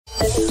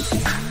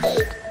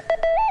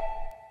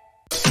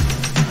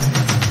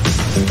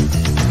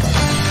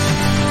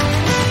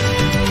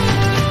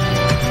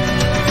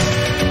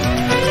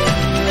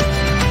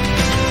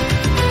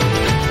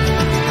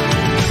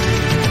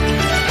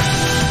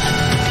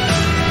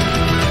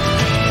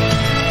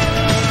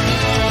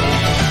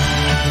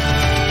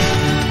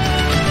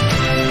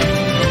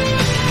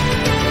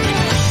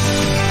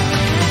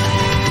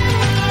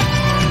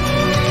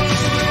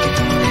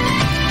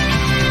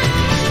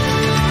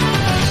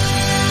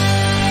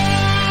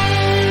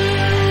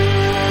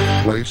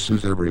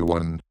Places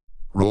everyone.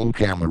 Roll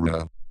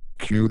camera.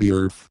 Cue the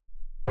earth.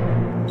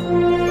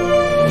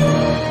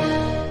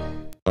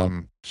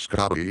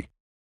 Scotty.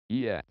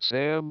 Yeah,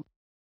 Sam?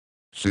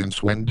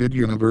 Since when did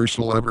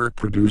Universal ever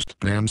produce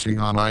Dancing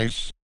on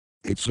Ice?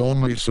 It's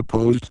only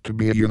supposed to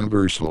be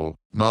Universal,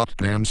 not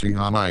Dancing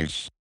on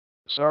Ice.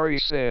 Sorry,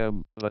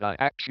 Sam, but I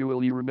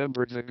actually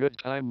remembered the good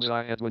times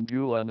I had when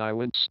Beulah and I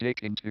went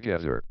staking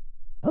together.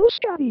 Oh,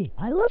 Scotty,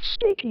 I love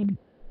staking.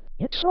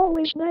 It's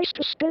always nice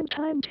to spend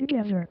time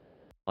together.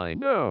 I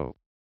know.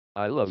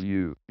 I love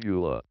you,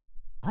 Beulah.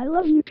 I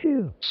love you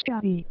too,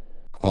 Scotty.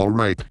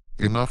 Alright,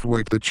 enough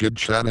with the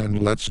chit-chat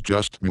and let's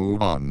just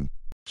move on.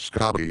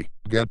 Scotty,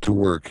 get to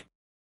work.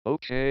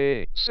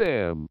 Okay,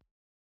 Sam.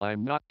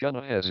 I'm not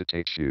gonna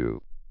hesitate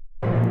you.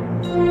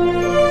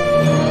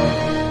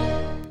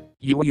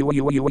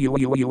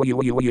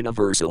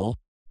 Universal.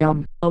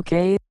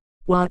 Okay.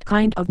 What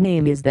kind of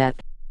name is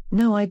that?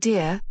 No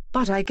idea,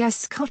 but I guess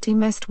Scotty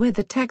messed with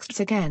the texts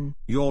again.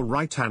 You're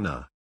right,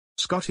 Anna.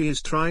 Scotty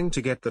is trying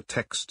to get the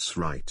texts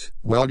right.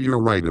 Well, you're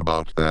right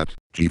about that,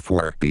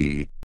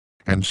 G4p.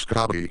 And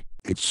Scotty,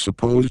 it's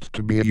supposed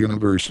to be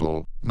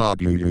Universal,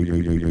 not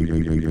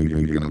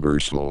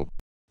Universal.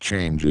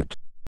 Change it.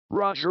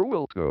 Roger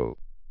Wilco.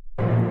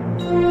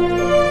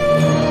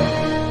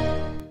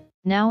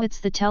 Now it's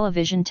the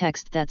television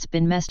text that's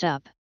been messed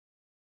up.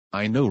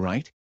 I know,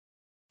 right?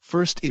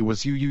 First it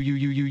was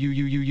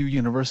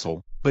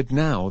Universal, but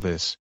now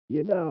this.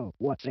 You know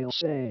what they'll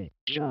say,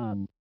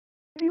 John.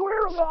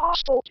 Beware of the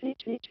hostile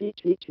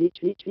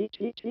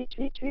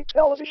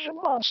television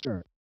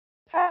monster.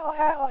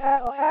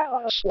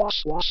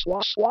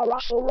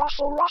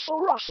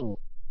 Russell.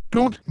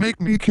 Don't make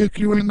me kick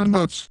you in the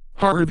nuts,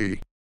 Hardy.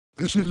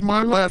 This is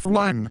my last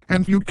line,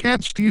 and you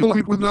can't steal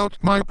it without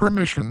my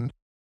permission.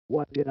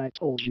 What did I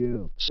told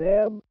you,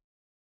 Sam?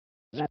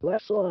 That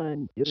last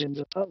line is in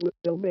the public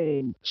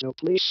domain, so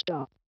please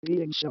stop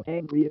being so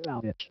angry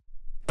about it.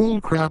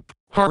 Bullcrap,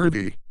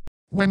 Hardy.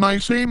 When I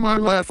say my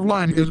last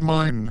line is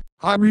mine,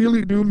 I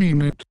really do mean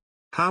it.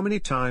 How many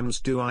times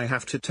do I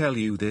have to tell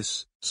you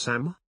this,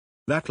 Sam?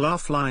 That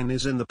laugh line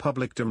is in the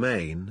public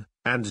domain,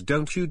 and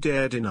don't you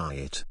dare deny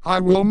it.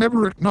 I will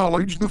never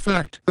acknowledge the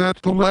fact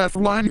that the laugh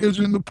line is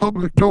in the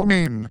public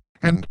domain,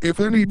 and if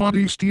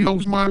anybody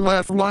steals my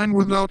laugh line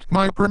without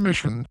my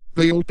permission,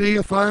 they'll pay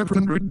a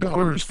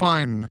 $500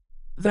 fine.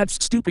 That's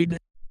stupid.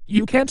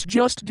 You can't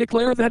just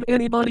declare that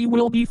anybody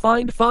will be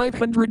fined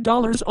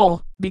 $500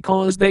 all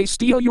because they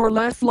steal your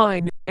laugh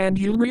line, and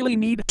you really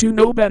need to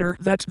know better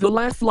that the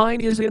laugh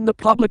line is in the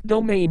public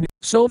domain,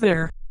 so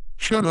there.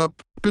 Shut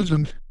up,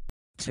 peasant.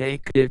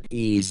 Take it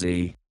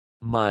easy,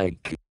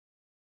 Mike.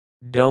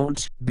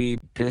 Don't be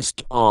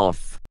pissed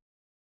off.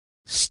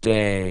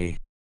 Stay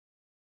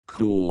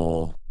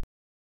cool.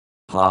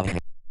 Ha.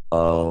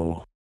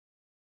 Oh.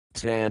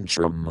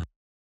 Tantrum.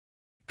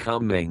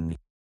 Coming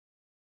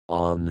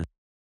on.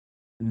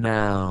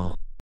 Now.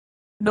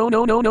 No,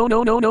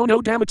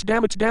 damn it,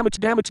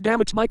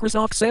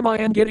 Microsoft Sam, I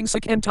am getting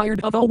sick and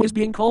tired of always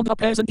being called a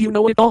peasant, you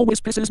know it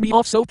always pisses me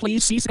off, so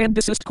please cease and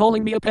desist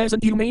calling me a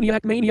peasant, you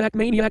maniac.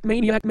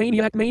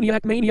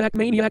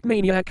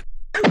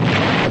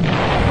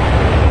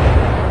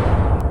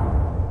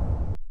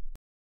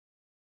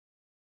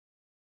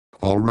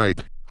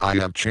 Alright, I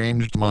have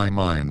changed my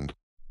mind.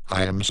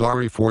 I am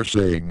sorry for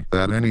saying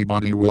that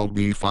anybody will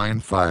be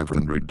fined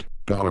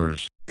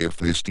 $500 if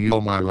they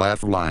steal my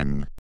laugh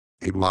line.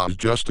 It was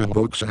just a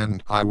hoax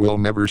and I will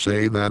never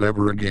say that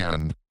ever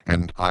again,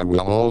 and I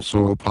will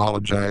also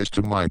apologize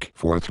to Mike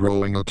for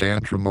throwing a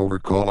tantrum over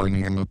calling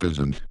him a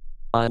peasant.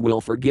 I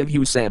will forgive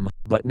you, Sam,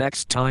 but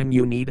next time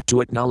you need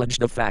to acknowledge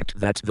the fact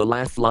that the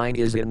laugh line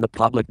is in the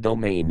public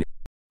domain.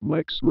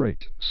 Mike's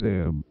right,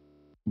 Sam.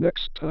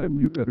 Next time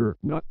you better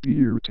not be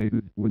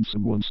irritated when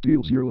someone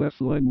steals your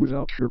laugh line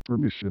without your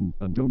permission,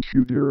 and don't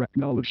you dare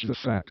acknowledge the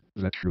fact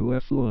that your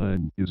laugh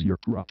line is your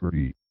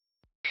property.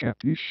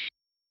 Capish?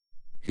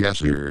 Yes,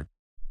 sir.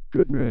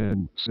 Good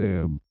man,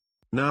 Sam.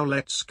 Now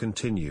let's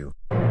continue.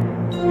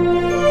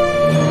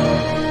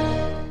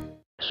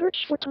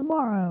 Search for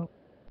Tomorrow,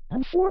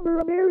 a former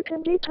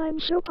American daytime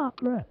soap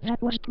opera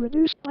that was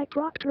produced by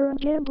Procter &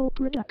 Gamble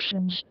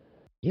Productions.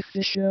 If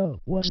the show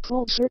was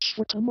called Search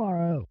for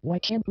Tomorrow, why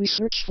can't we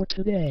search for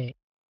today?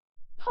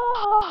 Ha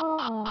ha ha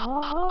ha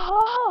ha ha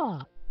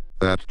ha!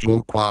 That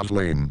joke was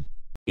lame.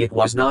 It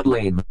was not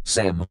lame,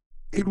 Sam.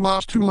 It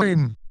was too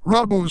lame.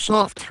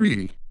 RoboSoft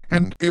 3.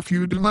 And if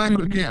you deny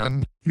it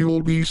again,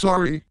 you'll be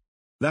sorry.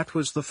 That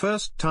was the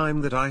first time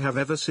that I have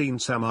ever seen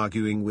Sam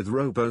arguing with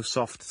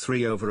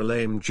RoboSoft3 over a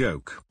lame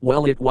joke.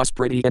 Well, it was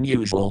pretty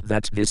unusual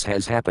that this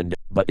has happened,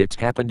 but it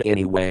happened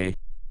anyway.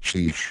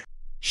 Sheesh.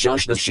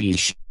 Shush the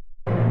sheesh.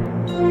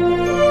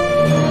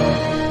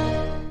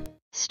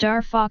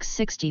 Star Fox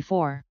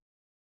 64.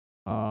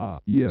 Ah,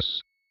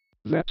 yes.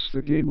 That's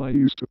the game I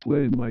used to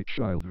play in my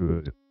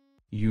childhood.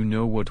 You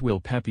know what will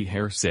Peppy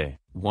Hare say,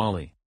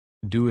 Wally?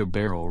 Do a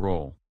barrel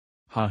roll.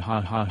 Ha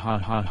ha ha ha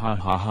ha ha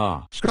ha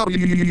ha.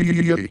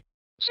 Scotty.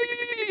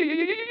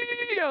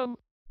 Sam!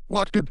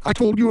 What did I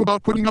told you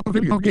about putting up a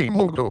video game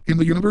logo in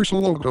the Universal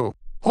logo?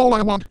 All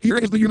I want here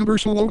is the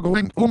Universal logo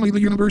and only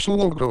the Universal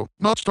logo,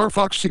 not Star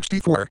Fox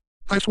 64.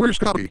 I swear,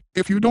 Scotty,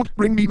 if you don't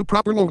bring me the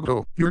proper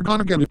logo, you're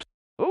gonna get it.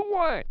 Oh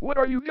why, what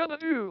are you gonna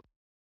do?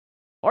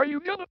 Are you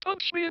gonna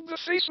punch me in the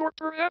face or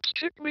perhaps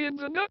kick me in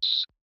the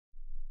nuts?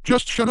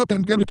 Just shut up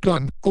and get it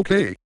done,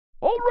 okay?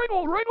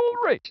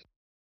 Alright.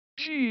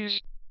 Jeez.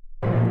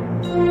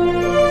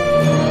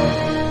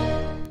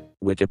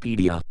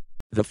 Wikipedia.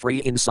 The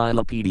free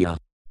encyclopedia.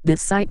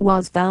 This site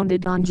was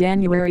founded on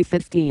January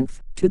 15,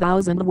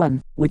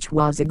 2001, which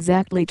was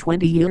exactly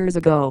 20 years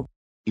ago.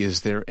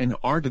 Is there an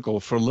article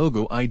for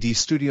Logo ID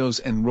Studios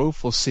and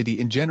Rofl City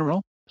in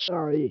general?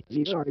 Sorry,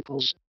 these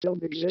articles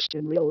don't exist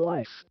in real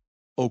life.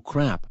 Oh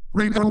crap.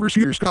 Right over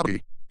here,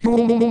 Scotty.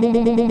 Fired.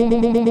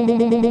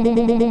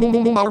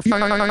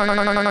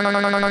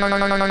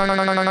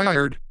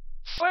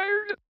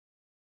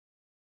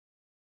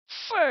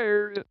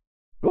 Fired.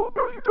 Oh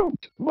no you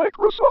don't,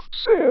 Microsoft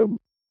Sam.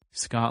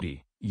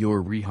 Scotty,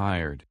 you're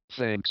rehired.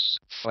 Thanks,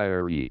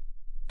 Fiery.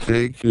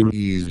 Take it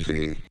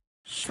easy,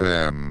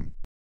 Sam.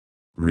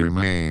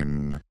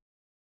 Remain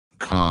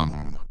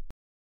calm.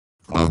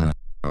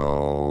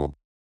 Oh.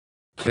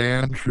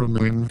 Tantrum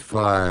in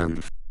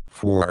 5,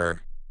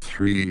 4,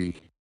 3,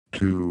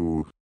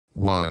 2,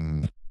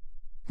 1.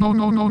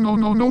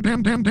 No,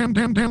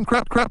 damn,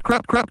 crap,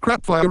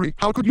 Fiery.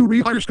 How could you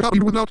rehire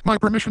Scotty without my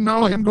permission?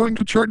 Now I am going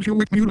to charge you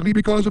with mutiny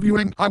because of you,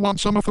 and I want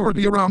some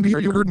authority around here.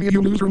 You heard me,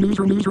 you loser.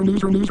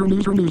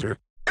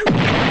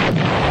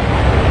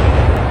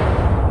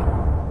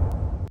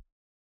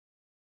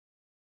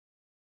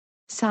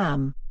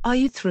 Sam, are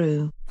you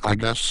through? I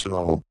guess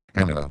so,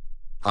 Anna.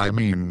 I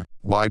mean,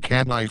 why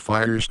can't I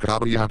fire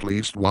Scotty at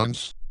least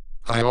once?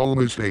 I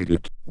always hate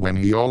it when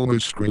he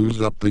always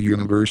screws up the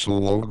Universal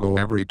logo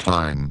every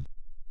time.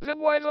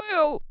 Then why the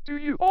hell do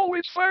you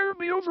always fire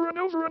me over and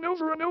over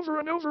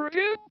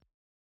again?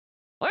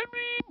 I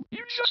mean,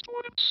 you just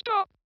wouldn't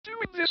stop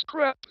doing this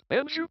crap,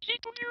 and you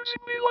keep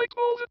abusing me like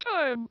all the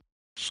time.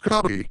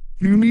 Scotty,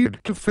 you need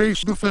to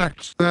face the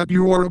facts that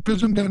you are a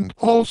peasant and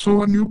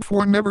also a noob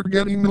for never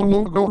getting the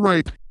logo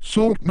right,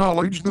 so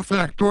acknowledge the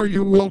fact or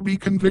you will be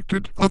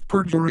convicted of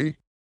perjury.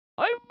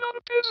 I'm not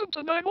a peasant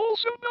and I'm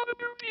also not a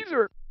noob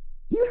either.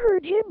 You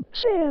heard him,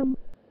 Sam.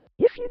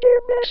 If you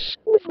dare mess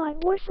with my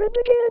boyfriend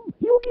again,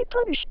 you'll be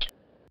punished.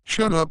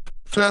 Shut up,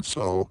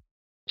 fatso.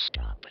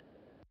 Stop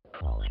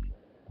calling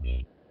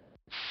me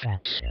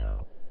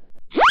fatso.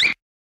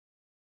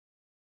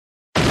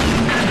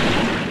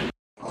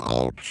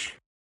 Ouch.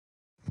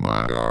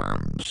 My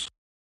arms.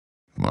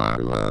 My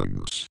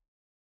legs.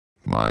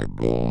 My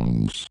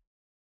bones.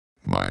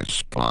 My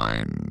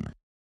spine.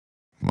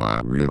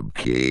 My rib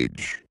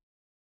cage.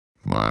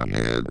 My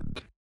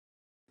head.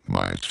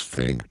 My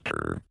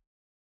sphincter.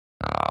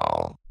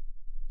 Ow.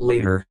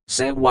 Later,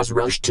 Sam was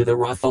rushed to the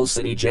Rofl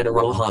City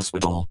General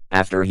Hospital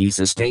after he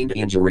sustained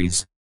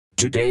injuries.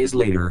 2 days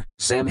later,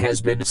 Sam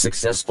has been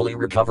successfully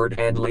recovered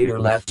and later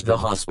left the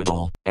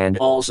hospital, and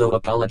also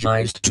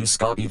apologized to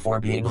Scotty for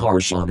being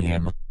harsh on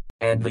him.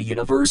 And the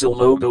Universal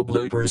logo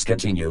bloopers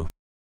continue.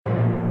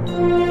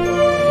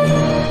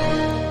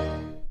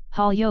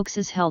 Hollyoaks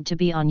is held to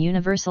be on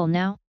Universal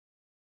now?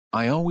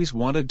 I always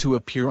wanted to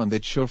appear on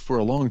that show for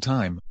a long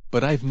time,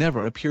 but I've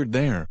never appeared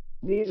there.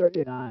 Neither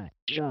did I,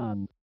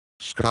 John.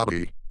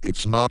 Scotty,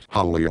 it's not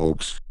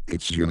Hollyoaks,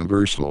 it's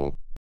Universal.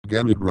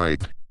 Get it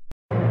right.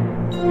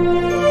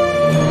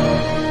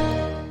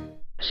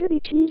 City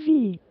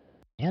TV.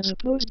 As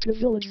opposed to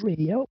Village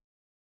Radio.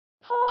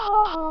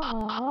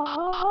 Ha.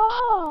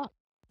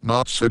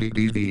 Not City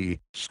TV,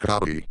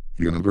 Scotty,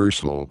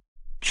 Universal.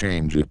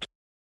 Change it.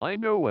 I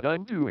know what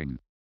I'm doing.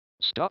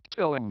 Stop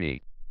telling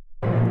me.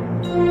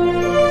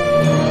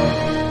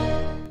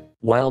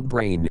 Wild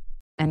Brain.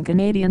 An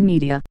Canadian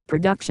media,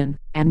 production,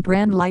 and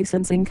brand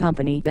licensing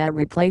company that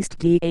replaced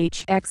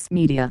DHX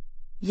Media.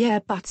 Yeah,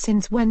 but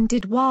since when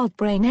did Wild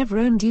Brain ever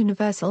own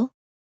Universal?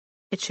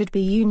 It should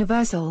be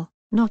Universal,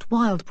 not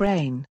Wild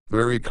Brain.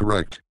 Very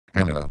correct,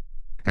 Anna.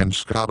 And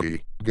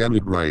Scotty, get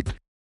it right.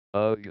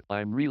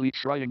 I'm really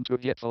trying to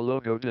get the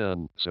logo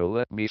done, so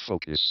let me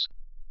focus.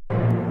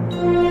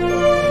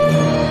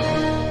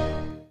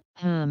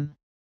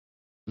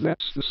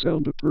 That's the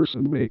sound a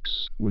person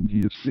makes when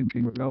he is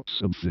thinking about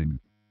something.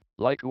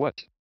 Like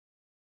what?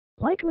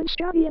 Like when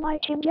Scotty and I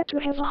can get to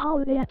have a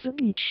holiday at the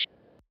beach.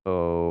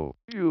 Oh,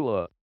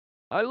 Beulah.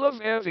 I love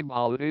having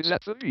holidays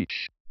at the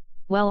beach.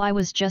 Well, I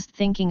was just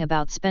thinking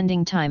about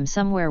spending time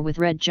somewhere with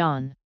Red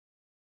John.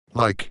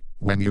 Like,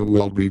 when you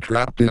will be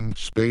trapped in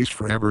space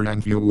forever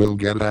and you will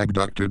get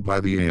abducted by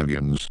the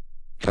aliens.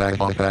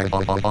 Raffle,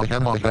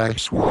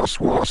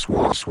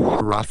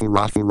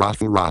 raffle,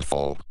 raffle,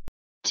 raffle.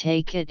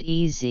 Take it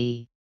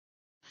easy,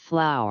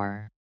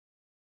 Flower.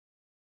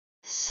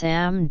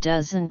 Sam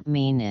doesn't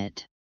mean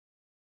it.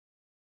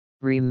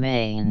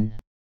 Remain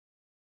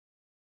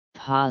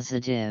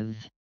positive.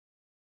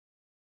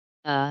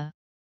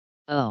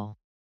 Oh.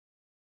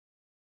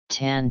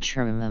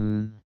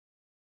 Tantrum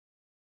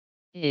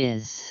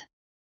is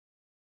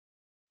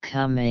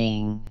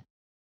coming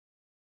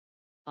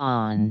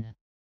on.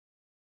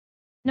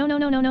 No,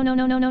 dang,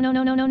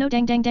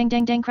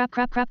 crap,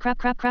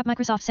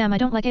 Microsoft Sam, I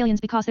don't like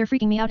aliens because they're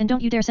freaking me out and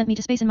don't you dare send me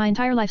to space in my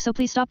entire life, so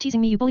please stop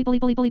teasing me, you bully.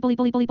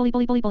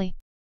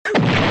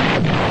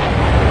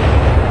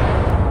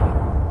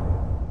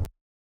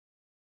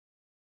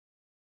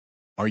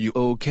 Are you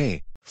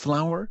okay,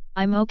 Flower?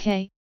 I'm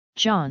okay,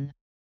 John.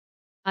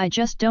 I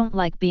just don't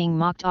like being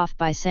mocked off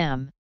by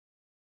Sam.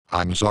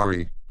 I'm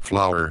sorry,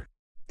 Flower.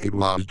 It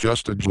was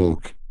just a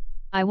joke.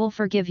 I will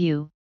forgive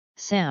you,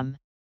 Sam.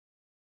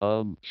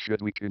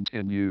 Should we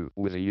continue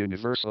with a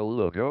universal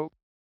logo?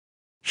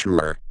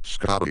 Sure,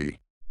 Scotty.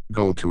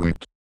 Go to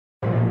it.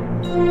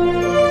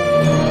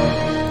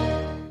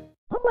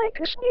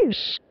 Amicus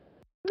News.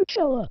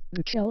 Uchella.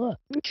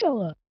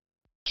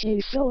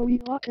 K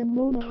celery and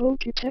mona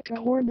hokiteka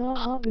horna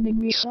happening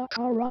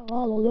misakara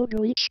ala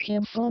logo each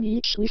camfani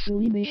each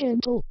lifili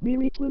handle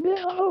miri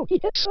plumeho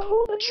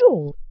hexahona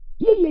jol.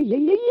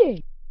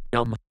 Yay.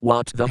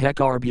 What the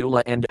heck are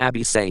Beulah and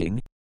Abby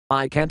saying?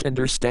 I can't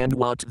understand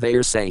what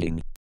they're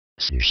saying.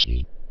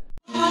 Sushi.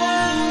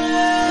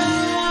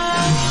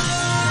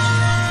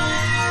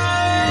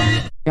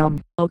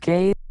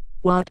 Okay.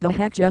 What the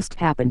heck just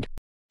happened?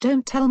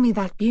 Don't tell me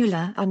that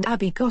Beulah and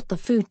Abby got the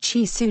food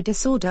chi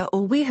disorder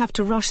or we have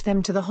to rush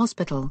them to the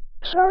hospital.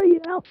 Sorry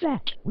about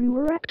that. We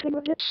were acting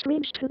a bit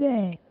strange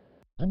today.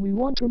 And we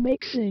want to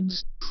make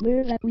things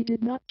clear that we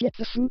did not get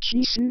the food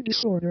chi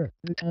disorder,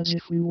 because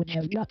if we would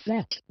have got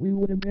that, we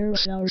would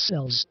embarrass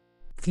ourselves.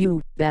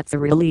 Phew, that's a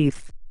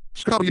relief.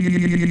 Scotty.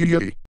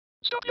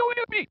 Stop yelling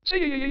at me!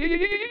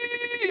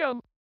 Say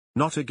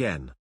Not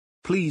again.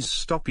 Please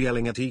stop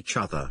yelling at each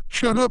other.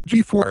 Shut up,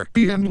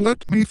 G4p, and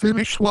let me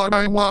finish what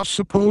I was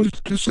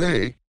supposed to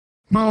say.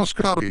 Now,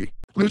 Scotty,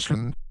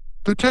 listen.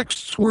 The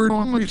texts were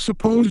only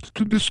supposed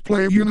to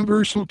display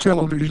universal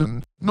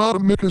television, not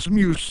Amicus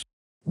Muse.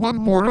 One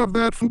more of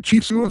that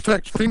Fuchisu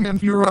effect thing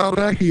and you're out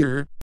of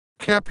here.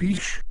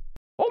 Capiche?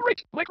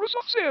 Alright,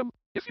 Microsoft Sam,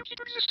 if you keep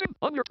existing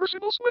on your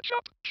personal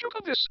sweatshop, shoot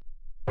on this.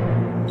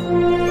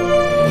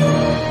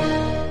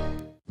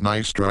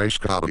 Nice try,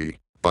 Scotty,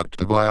 but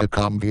the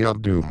Viacom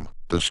of Doom,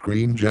 the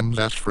screen gems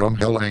S from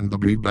Hell and the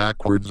B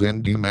backwards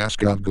and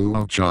demask of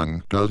Guo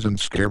Chung doesn't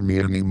scare me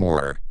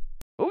anymore.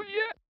 Oh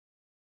yeah?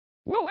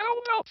 Well, how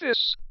about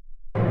this?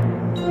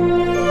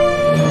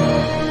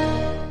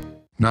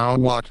 Now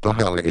what the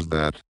hell is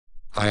that?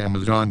 I am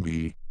a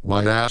zombie,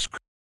 why ask?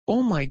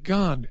 Oh my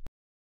god.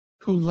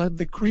 Who let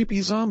the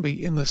creepy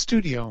zombie in the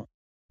studio?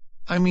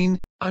 I mean,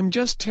 I'm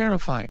just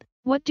terrified.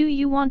 What do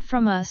you want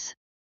from us?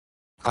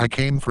 I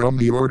came from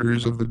the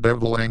orders of the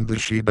devil and the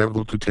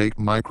she-devil to take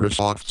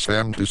Microsoft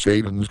Sam to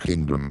Satan's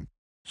kingdom.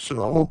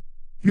 So,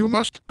 you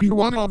must be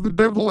one of the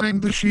devil and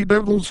the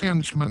she-devil's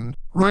henchmen,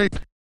 right?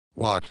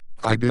 What?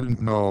 I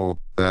didn't know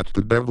that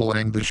the devil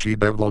and the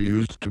she-devil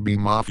used to be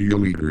mafia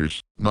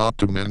leaders, not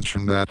to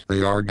mention that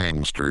they are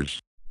gangsters.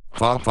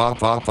 Fa.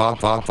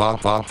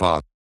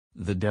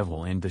 The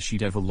devil and the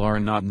she-devil are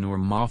not nor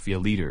mafia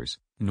leaders,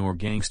 nor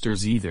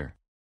gangsters either.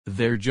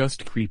 They're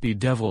just creepy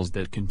devils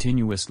that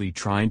continuously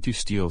try to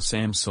steal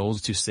Sam's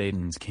souls to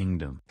Satan's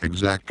kingdom.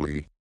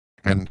 Exactly.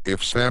 And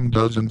if Sam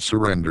doesn't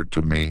surrender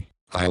to me,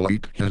 I'll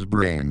eat his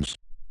brains.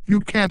 You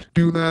can't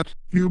do that,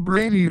 you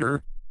brain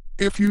eater.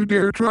 If you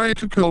dare try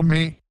to kill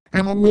me,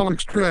 Emma will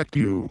extract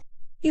you.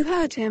 You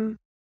heard him.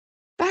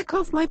 Back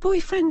off my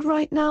boyfriend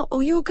right now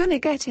or you're gonna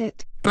get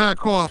it.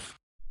 Back off.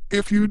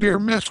 If you dare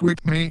mess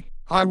with me,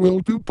 I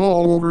will poop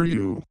all over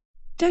you.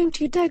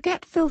 Don't you dare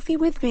get filthy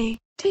with me.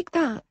 Take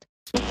that.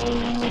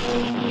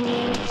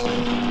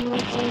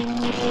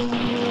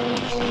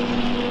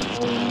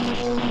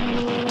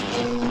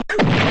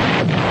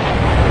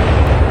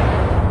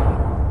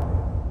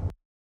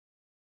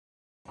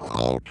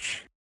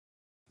 Ouch.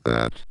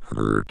 That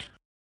hurt.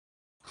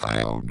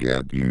 I'll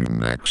get you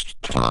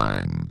next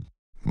time,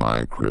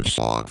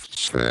 Microsoft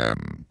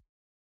Sam.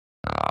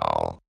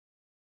 Ow.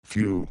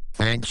 Phew,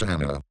 thanks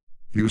Anna.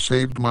 You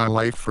saved my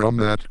life from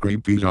that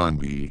creepy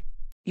zombie.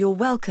 You're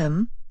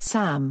welcome,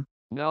 Sam.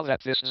 Now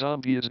that this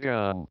zombie is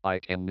gone, I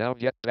can now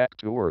get back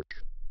to work.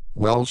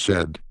 Well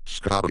said,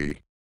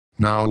 Scotty.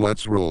 Now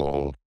let's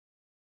roll.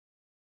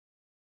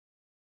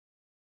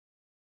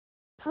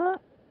 Huh?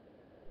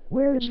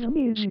 Where is the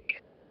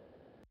music?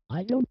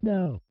 I don't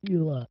know,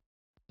 Beulah.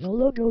 The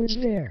logo is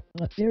there,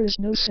 but there is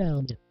no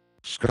sound.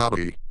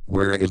 Scotty,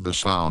 where is the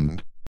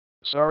sound?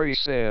 Sorry,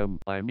 Sam,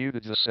 I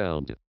muted the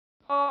sound.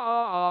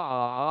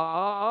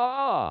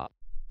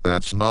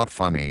 That's not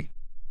funny.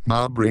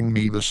 Now bring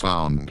me the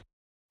sound.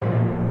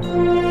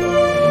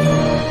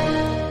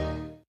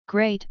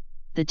 Great,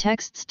 the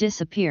texts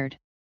disappeared.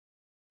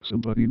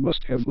 Somebody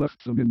must have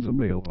left them in the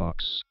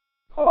mailbox.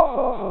 Ha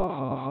ha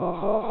ha ha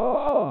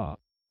ha ha.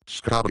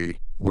 Scotty,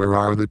 where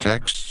are the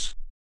texts?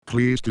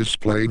 Please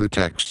display the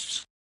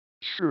texts.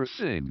 Sure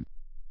thing.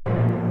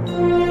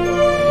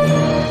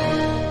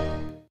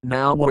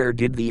 Now where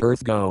did the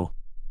Earth go?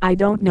 I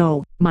don't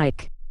know,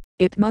 Mike.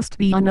 It must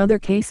be another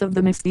case of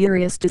the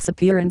mysterious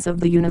disappearance of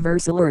the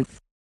universal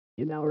Earth.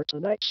 In our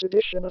tonight's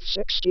edition of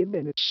 60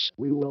 Minutes,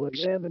 we will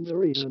examine the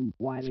reason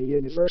why the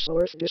universal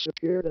Earth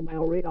disappeared and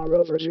how radar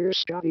overseer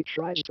Scotty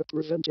tries to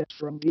prevent it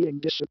from being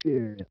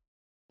disappeared.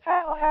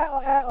 How,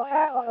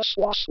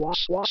 swa, swa,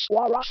 swa,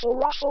 swa, rustle,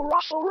 rustle,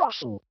 rustle,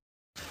 rustle.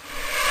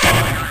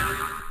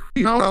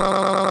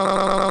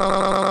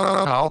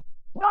 How?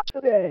 Not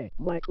today,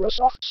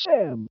 Microsoft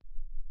Sam.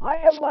 I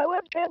have my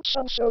webcam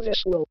on, so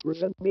this will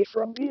prevent me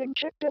from being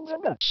kicked in the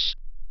nuts.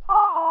 Ha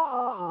ha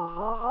ha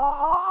ha ha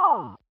ha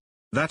ha.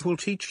 That will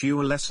teach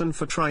you a lesson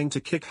for trying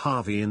to kick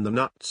Harvey in the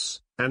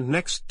nuts, and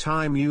next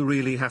time you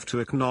really have to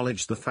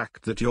acknowledge the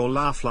fact that your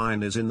laugh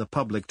line is in the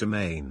public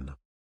domain.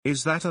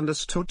 Is that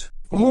understood?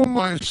 Oh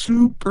my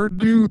super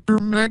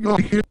duper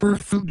mega hyper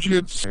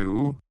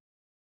fujitsu.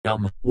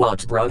 What,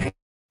 bruh?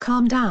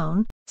 Calm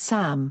down,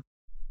 Sam.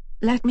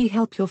 Let me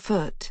help your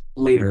foot.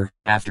 Later,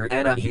 after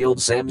Anna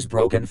healed Sam's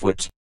broken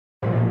foot.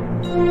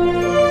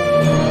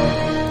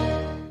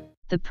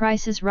 The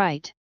Price is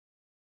Right.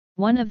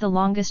 One of the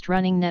longest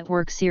running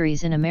network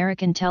series in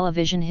American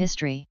television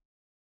history.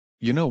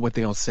 You know what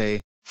they'll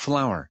say,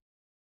 flower.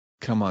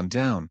 Come on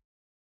down.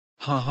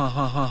 Ha ha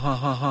ha ha ha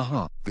ha ha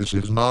ha. This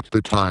is not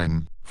the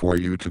time for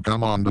you to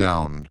come on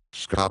down,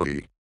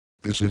 Scotty.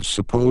 This is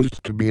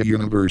supposed to be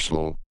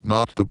universal,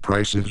 not The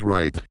Price is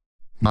Right.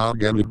 Now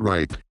get it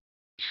right.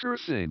 Sure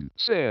thing,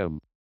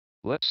 Sam.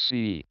 Let's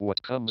see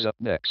what comes up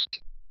next.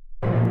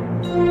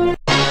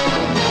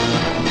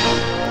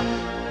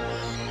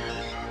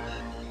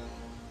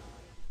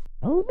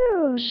 Oh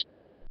noes!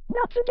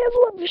 Not the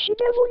devil and the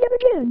she-devil yet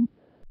again!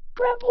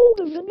 Grab hold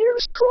of the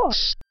nearest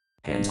cross!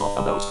 Hands off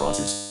of those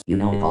crosses. You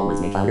know it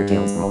always make our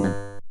tails rolling.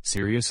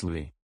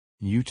 Seriously?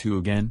 You two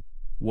again?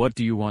 What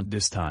do you want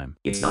this time?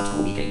 It's not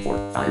who we came for,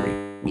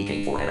 Fiery. We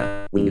came for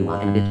Anna. We knew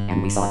what ended,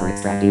 and we saw her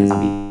extracting a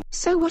zombie.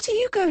 So what are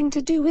you going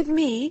to do with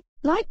me?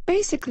 Like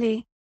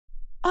basically?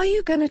 Are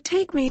you gonna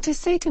take me to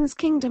Satan's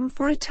kingdom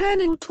for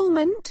eternal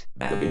torment?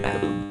 Bada-boom,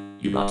 bada-boom.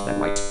 You got that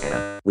right,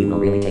 Anna. We will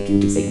really take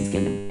you to Satan's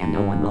kingdom, and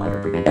no one will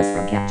ever prevent us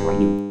from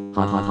capturing you.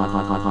 Hot, hot, hot,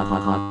 hot, hot, hot,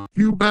 hot, hot.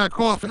 You back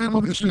off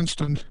Anna this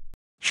instant.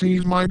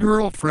 She's my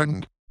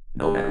girlfriend.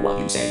 No matter what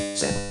you say,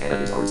 Sam,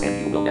 Anna is ours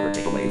and you will never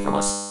take away from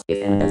us.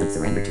 If Anna doesn't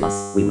surrender to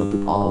us, we will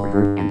poop all over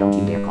her, and don't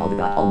you dare call the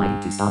God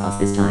Almighty to stop us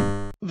this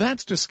time.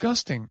 That's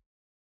disgusting.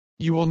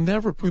 You will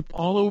never poop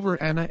all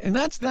over Anna, and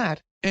that's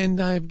that.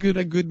 And I've got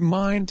a good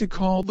mind to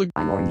call the...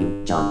 I warn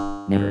you,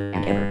 John, never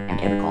and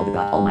ever call the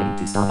God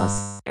Almighty to stop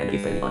us. And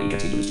if anybody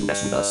continues to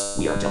mess with us,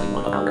 we are telling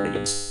one of our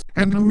minions.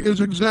 And who is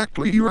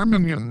exactly your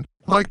minion?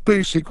 Like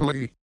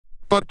basically.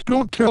 But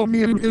don't tell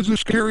me it is a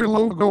scary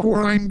logo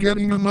or I'm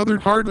getting another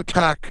heart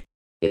attack.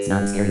 It's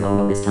not a scary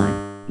logo this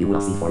time. You will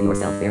see for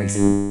yourself very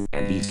soon.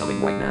 And he's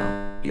coming right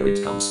now. Here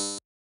it comes.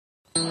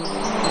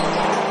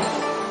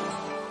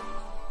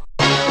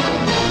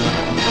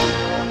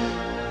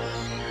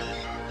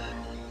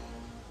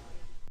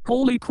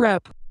 Holy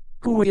crap!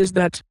 Who is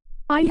that?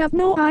 I have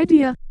no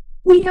idea.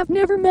 We have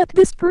never met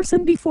this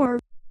person before.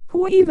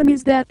 Who even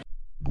is that?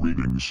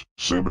 Greetings,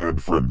 Sam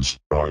and friends.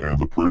 I am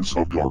the Prince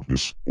of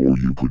Darkness, or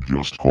you could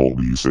just call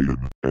me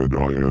Satan, and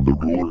I am the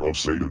ruler of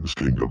Satan's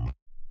kingdom.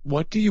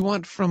 What do you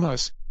want from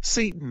us,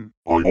 Satan?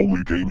 I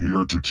only came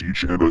here to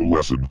teach Anna a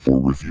lesson for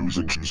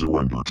refusing to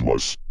surrender to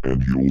us,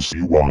 and you'll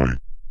see why.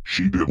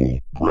 She-devil,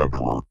 grab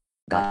her.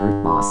 Got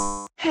her,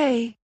 boss.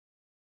 Hey!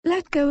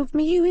 Let go of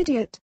me, you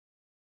idiot!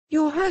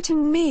 You're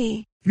hurting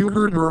me. You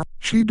heard her,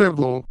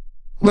 she-devil.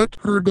 Let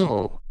her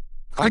go.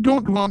 I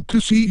don't want to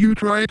see you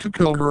try to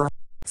kill her.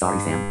 Sorry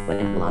Sam, but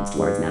it belongs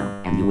to ours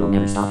now, and you will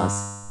never stop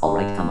us.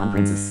 Alright, come on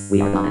princess,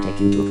 we are gonna take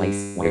you to a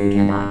place where you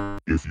can die.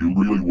 If you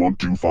really want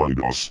to find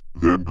us,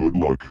 then good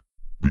luck.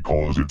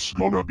 Because it's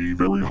gonna be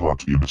very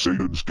hot in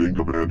Satan's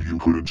kingdom and you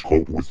couldn't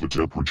cope with the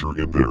temperature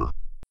in there.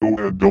 Oh,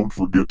 and don't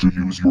forget to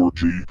use your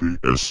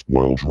GPS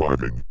while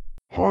driving.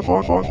 Ha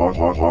ha ha ha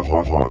ha ha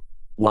ha ha.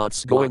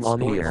 What's going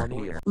on here?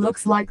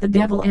 Looks like the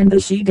devil and the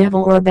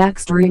she-devil are back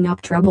stirring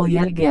up trouble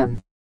yet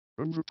again.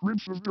 And the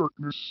Prince of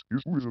Darkness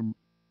is with him.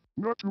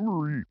 Not to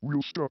worry,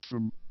 we'll stop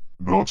them.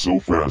 Not so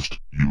fast,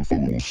 you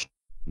fools.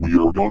 We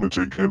are gonna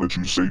take Anna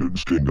to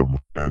Satan's kingdom,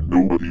 and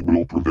nobody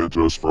will prevent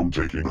us from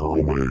taking her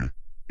away.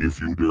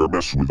 If you dare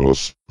mess with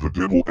us, the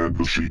devil and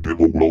the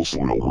she-devil will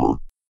soil her.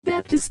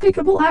 That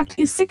despicable act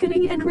is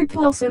sickening and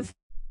repulsive.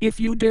 If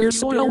you dare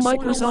soil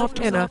Microsoft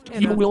Anna,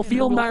 you will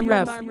feel my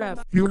wrath.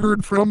 You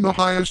heard from the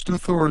highest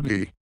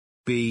authority.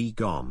 Be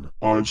gone.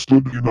 I've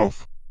stood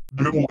enough.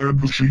 Devil and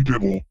the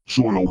she-devil,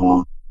 soil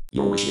her.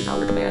 Your wish is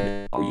our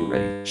command. Are you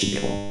ready,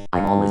 she-devil?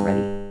 I'm always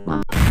ready,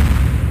 Mom.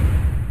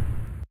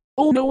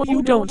 Oh no,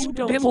 you don't.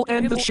 Devil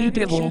and the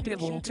she-devil.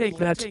 Take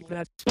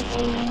that.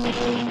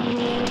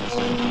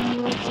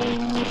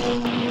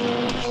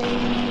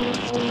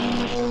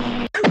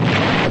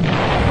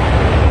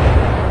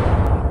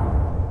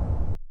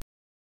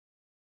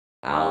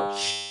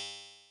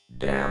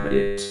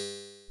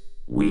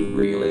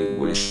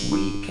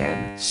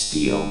 can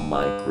steal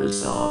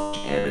Microsoft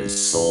and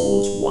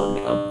Souls one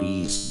of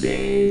these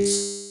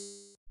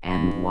days.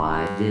 And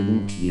why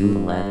didn't you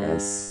let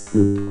us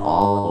poop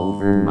all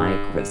over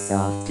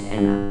Microsoft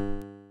Anna?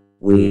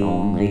 We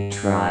only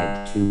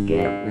tried to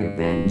get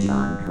revenge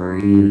on her,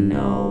 you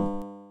know.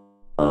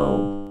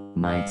 Oh,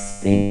 my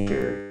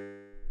sphincter.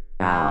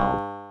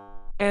 Ow.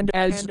 And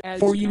as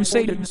for you,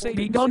 Satan,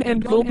 be gone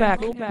and go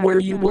back where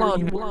you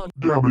belong.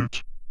 Damn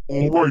it.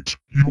 Alright,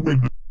 you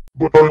win.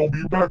 But I'll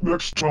be back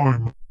next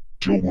time.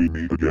 Till we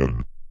meet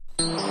again.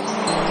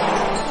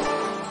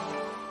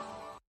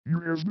 You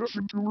have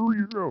nothing to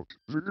worry about.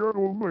 The God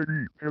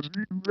Almighty has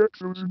beaten back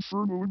those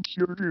infernal imps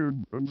yet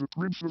again, and the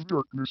Prince of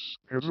Darkness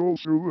has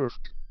also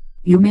left.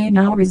 You may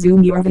now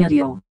resume your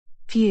video.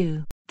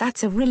 Phew,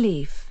 that's a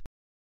relief.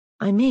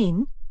 I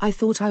mean, I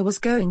thought I was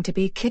going to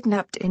be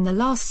kidnapped in the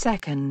last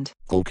second.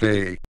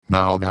 Okay,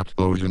 now that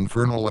those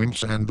infernal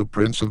imps and the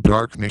Prince of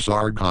Darkness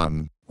are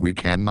gone, we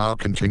can now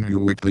continue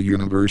with the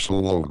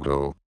Universal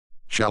logo.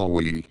 Shall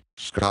we,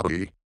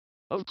 Scotty?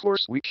 Of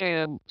course we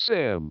can,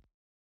 Sam.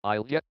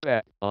 I'll get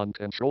back on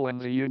controlling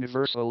the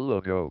Universal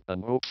logo,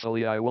 and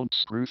hopefully I won't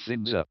screw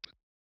things up.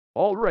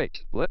 Alright,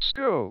 let's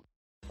go.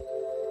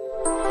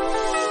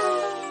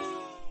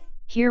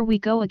 Here we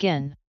go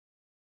again.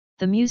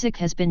 The music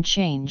has been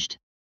changed.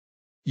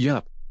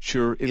 Yup,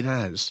 sure it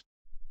has.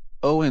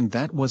 Oh, and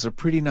that was a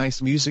pretty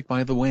nice music,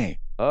 by the way.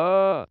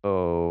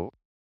 Uh-oh.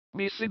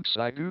 Methinks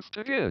I goofed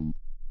again.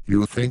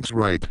 You think's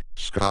right,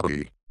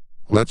 Scotty.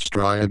 Let's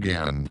try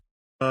again.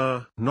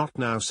 Not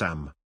now,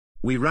 Sam.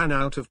 We ran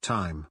out of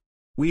time.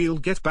 We'll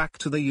get back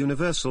to the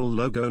Universal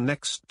logo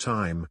next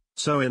time,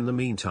 so in the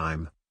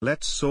meantime,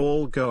 let's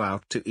all go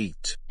out to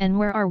eat. And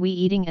where are we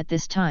eating at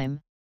this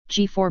time?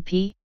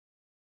 G4p?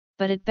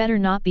 But it better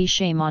not be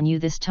shame on you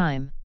this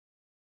time.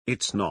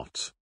 It's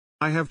not.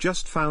 I have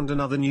just found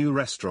another new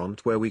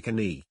restaurant where we can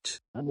eat.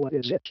 And what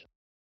is it?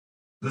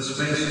 The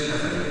Space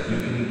Cafe.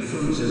 You can eat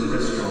foods in a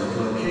restaurant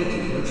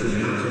located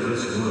literally out of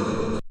this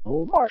world.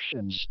 Oh,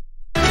 Martians.